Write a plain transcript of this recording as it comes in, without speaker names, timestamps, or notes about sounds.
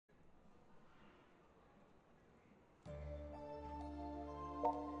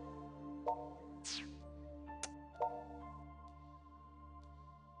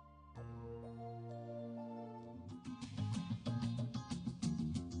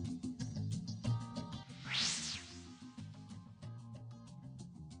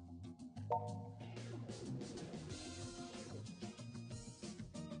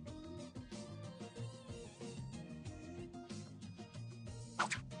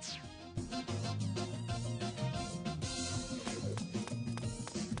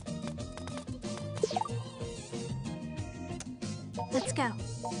Let's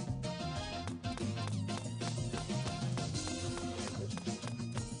go.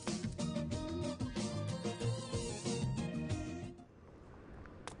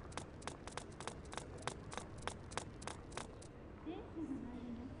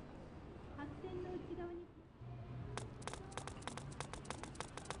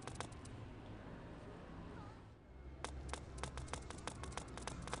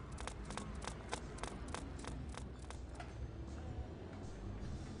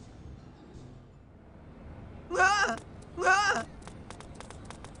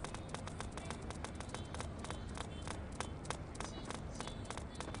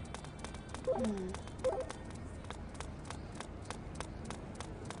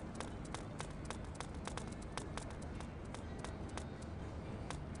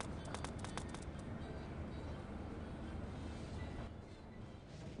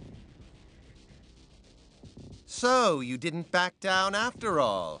 So, you didn't back down after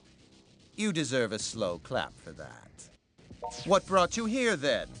all. You deserve a slow clap for that. What brought you here,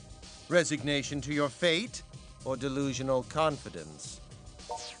 then? Resignation to your fate, or delusional confidence?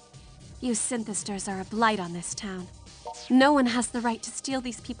 You synthesters are a blight on this town. No one has the right to steal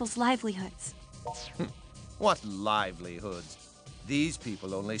these people's livelihoods. What livelihoods? These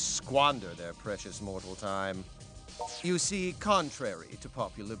people only squander their precious mortal time. You see, contrary to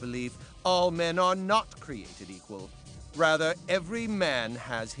popular belief, all men are not created equal. Rather, every man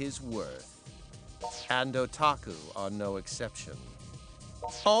has his worth. And otaku are no exception.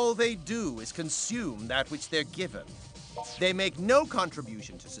 All they do is consume that which they're given. They make no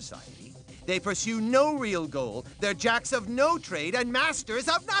contribution to society. They pursue no real goal. They're jacks of no trade and masters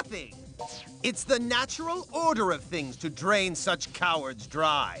of nothing. It's the natural order of things to drain such cowards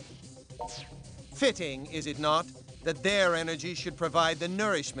dry. Fitting, is it not, that their energy should provide the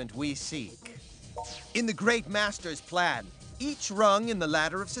nourishment we seek. In the Great Master's plan, each rung in the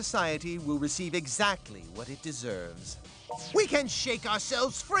ladder of society will receive exactly what it deserves. We can shake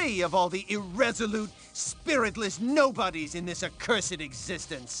ourselves free of all the irresolute, spiritless nobodies in this accursed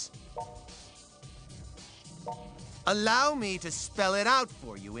existence. Allow me to spell it out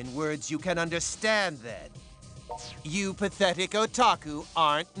for you in words you can understand, then. You pathetic otaku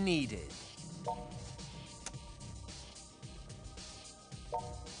aren't needed.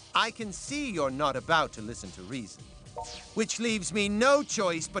 I can see you're not about to listen to reason, which leaves me no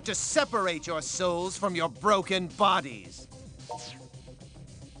choice but to separate your souls from your broken bodies.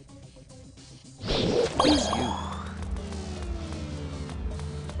 It's you.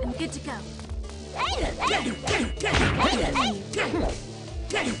 I'm good to go.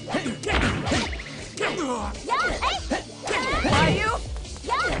 Are you?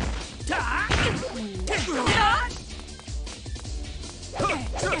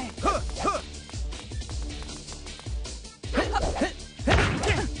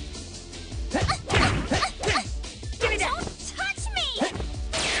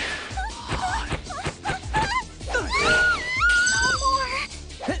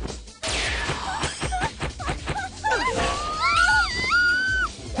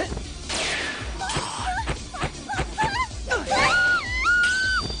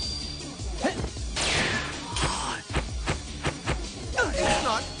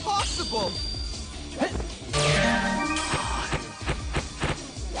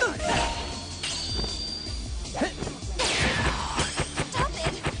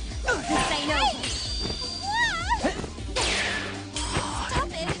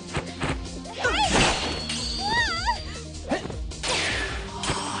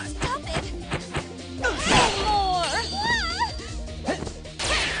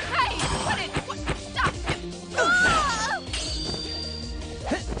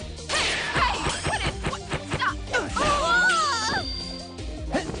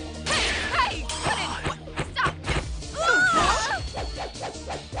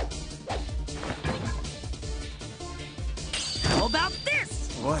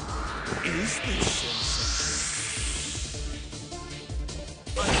 What is this sensation?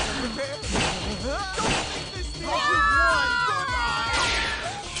 Unprepared? Don't think this thing is one,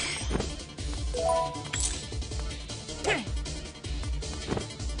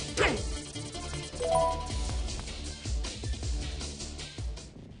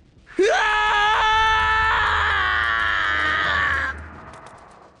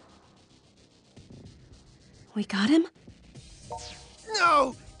 We got him?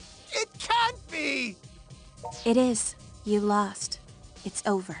 No! It can't be! It is. You lost. It's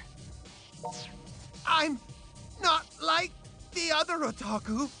over. I'm not like the other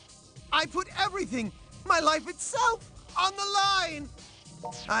otaku. I put everything, my life itself, on the line.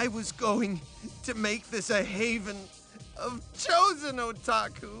 I was going to make this a haven of chosen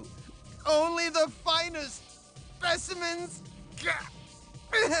otaku. Only the finest specimens.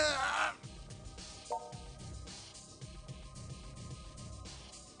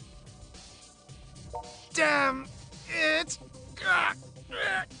 Damn it!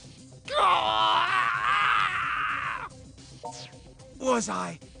 Was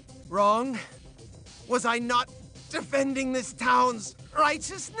I wrong? Was I not defending this town's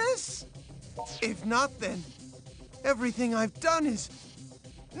righteousness? If not, then everything I've done is...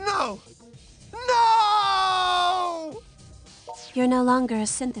 No! No! You're no longer a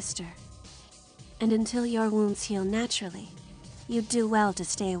synthester. And until your wounds heal naturally, you'd do well to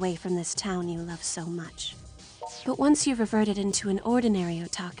stay away from this town you love so much. But once you've reverted into an ordinary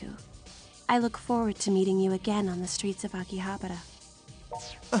otaku, I look forward to meeting you again on the streets of Akihabara.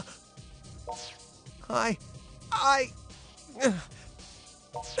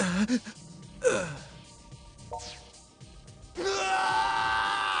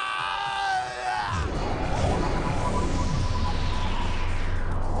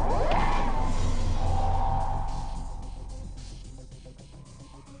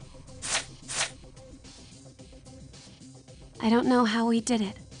 I don't know how we did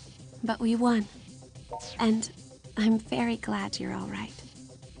it, but we won. And I'm very glad you're all right.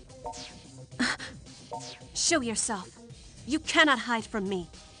 Show yourself. You cannot hide from me.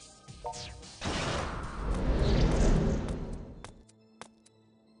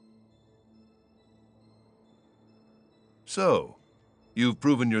 So, you've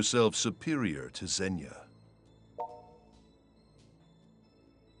proven yourself superior to Zenya.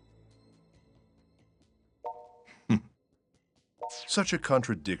 Such a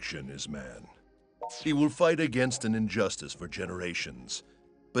contradiction is man. He will fight against an injustice for generations,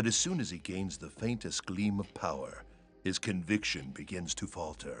 but as soon as he gains the faintest gleam of power, his conviction begins to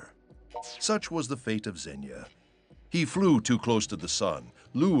falter. Such was the fate of Zenya. He flew too close to the sun,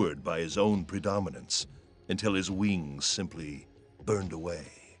 lured by his own predominance, until his wings simply burned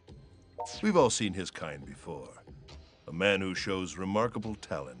away. We've all seen his kind before. A man who shows remarkable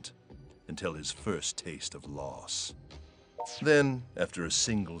talent until his first taste of loss. Then, after a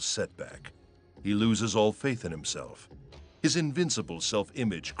single setback, he loses all faith in himself. His invincible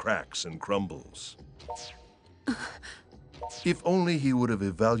self-image cracks and crumbles. If only he would have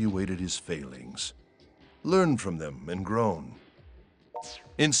evaluated his failings, learned from them and grown.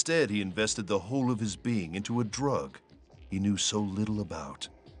 Instead, he invested the whole of his being into a drug he knew so little about.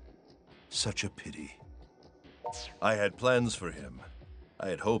 Such a pity. I had plans for him. I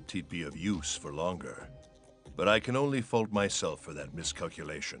had hoped he'd be of use for longer. But I can only fault myself for that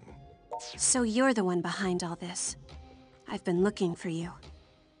miscalculation. So you're the one behind all this. I've been looking for you.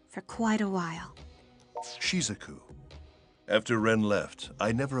 For quite a while. Shizuku. After Ren left,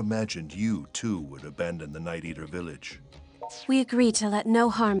 I never imagined you, too, would abandon the Night Eater village. We agreed to let no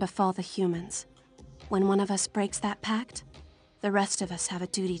harm befall the humans. When one of us breaks that pact, the rest of us have a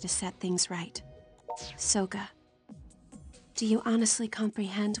duty to set things right. Soga, do you honestly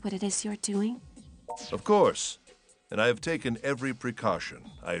comprehend what it is you're doing? Of course, and I have taken every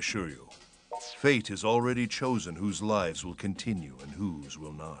precaution, I assure you. Fate has already chosen whose lives will continue and whose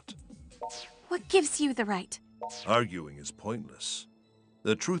will not. What gives you the right? Arguing is pointless.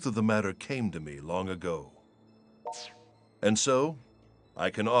 The truth of the matter came to me long ago. And so, I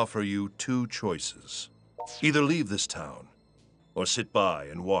can offer you two choices. Either leave this town, or sit by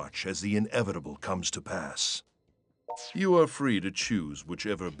and watch as the inevitable comes to pass. You are free to choose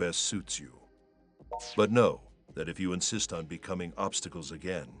whichever best suits you. But know that if you insist on becoming obstacles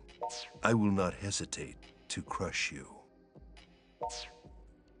again, I will not hesitate to crush you.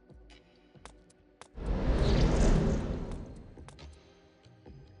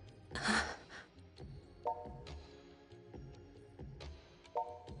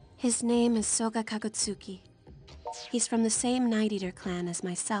 His name is Soga Kagutsuki. He's from the same Night Eater clan as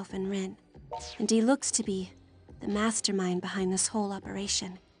myself and Rin, and he looks to be the mastermind behind this whole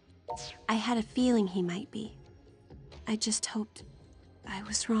operation. I had a feeling he might be. I just hoped I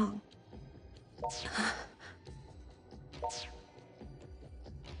was wrong.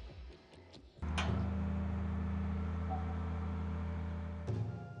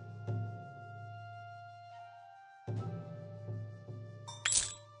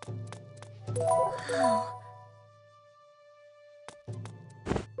 Oh.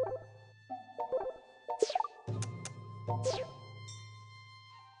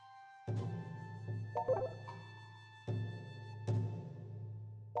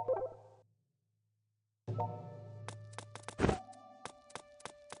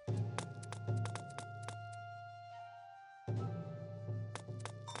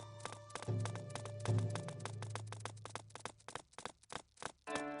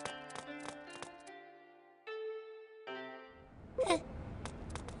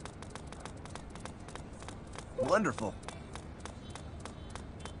 wonderful.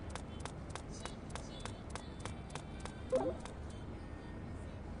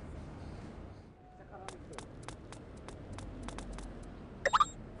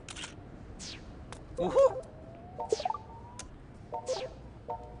 Woohoo!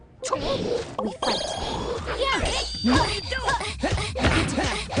 We fight.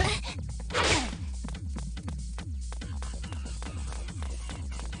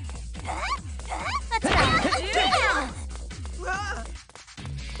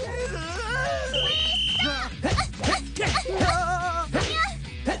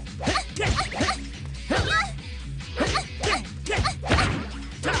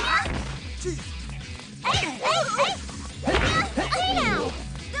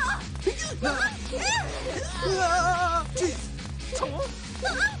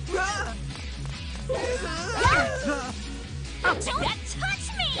 Don't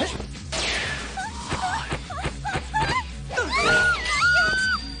touch me!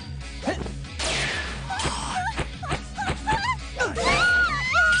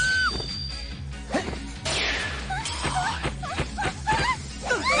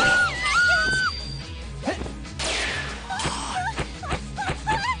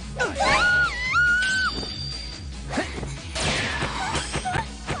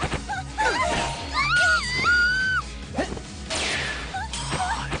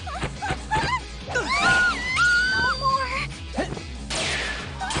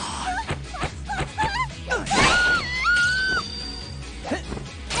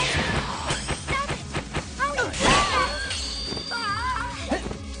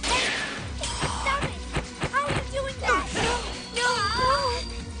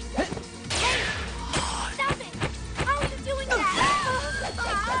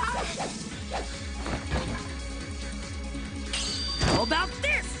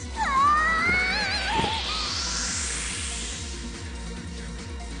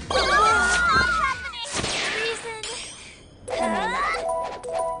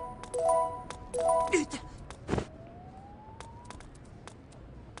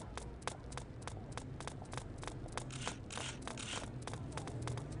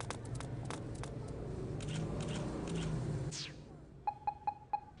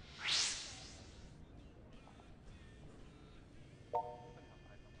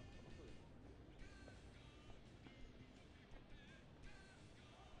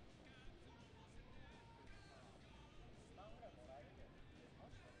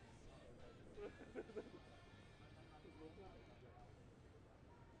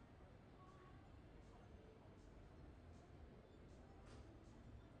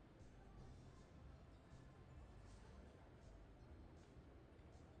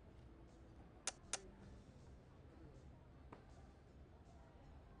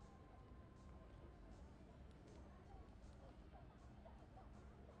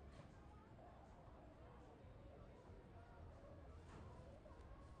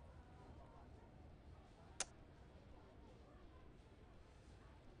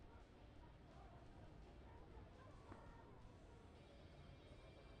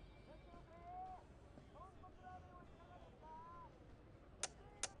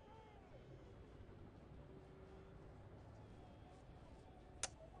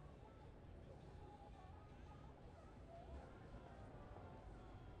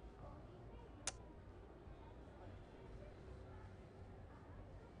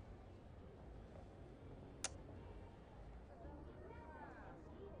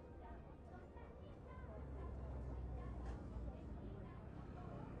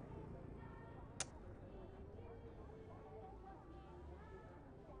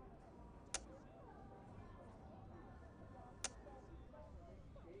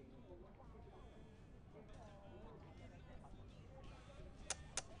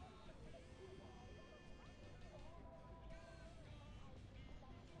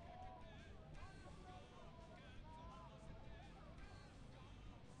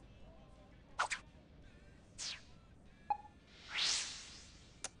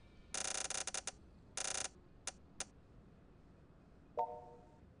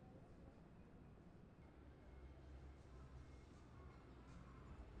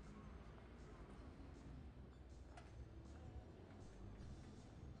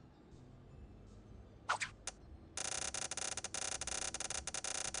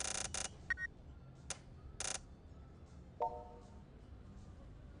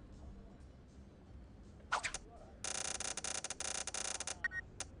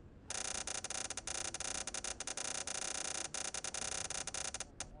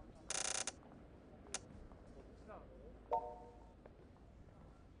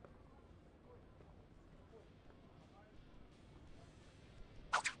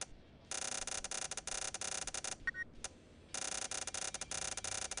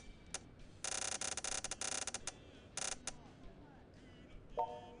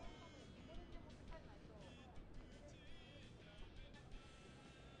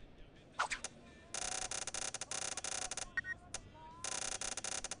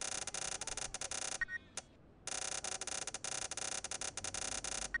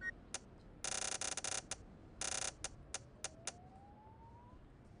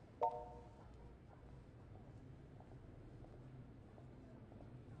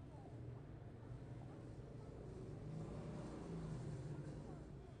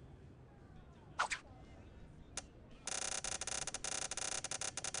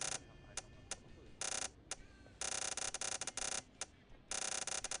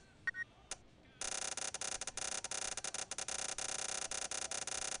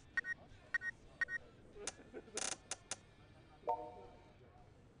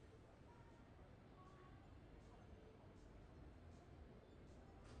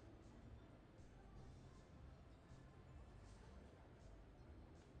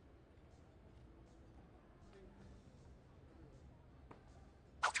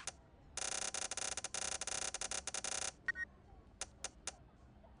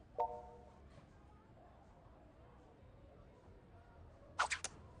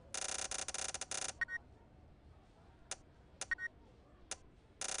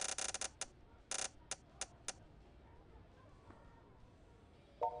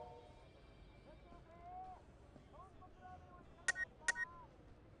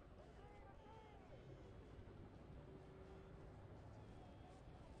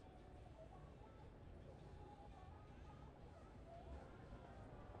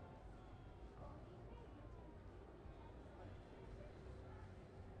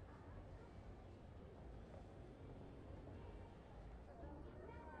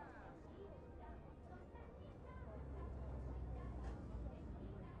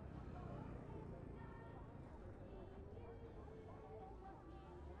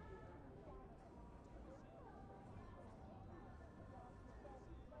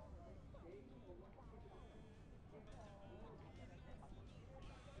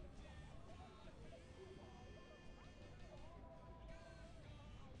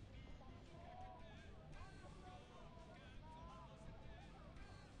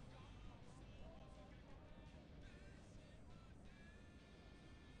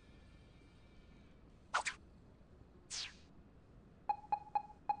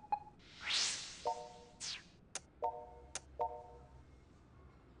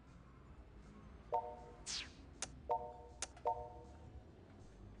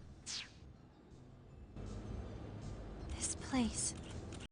 place.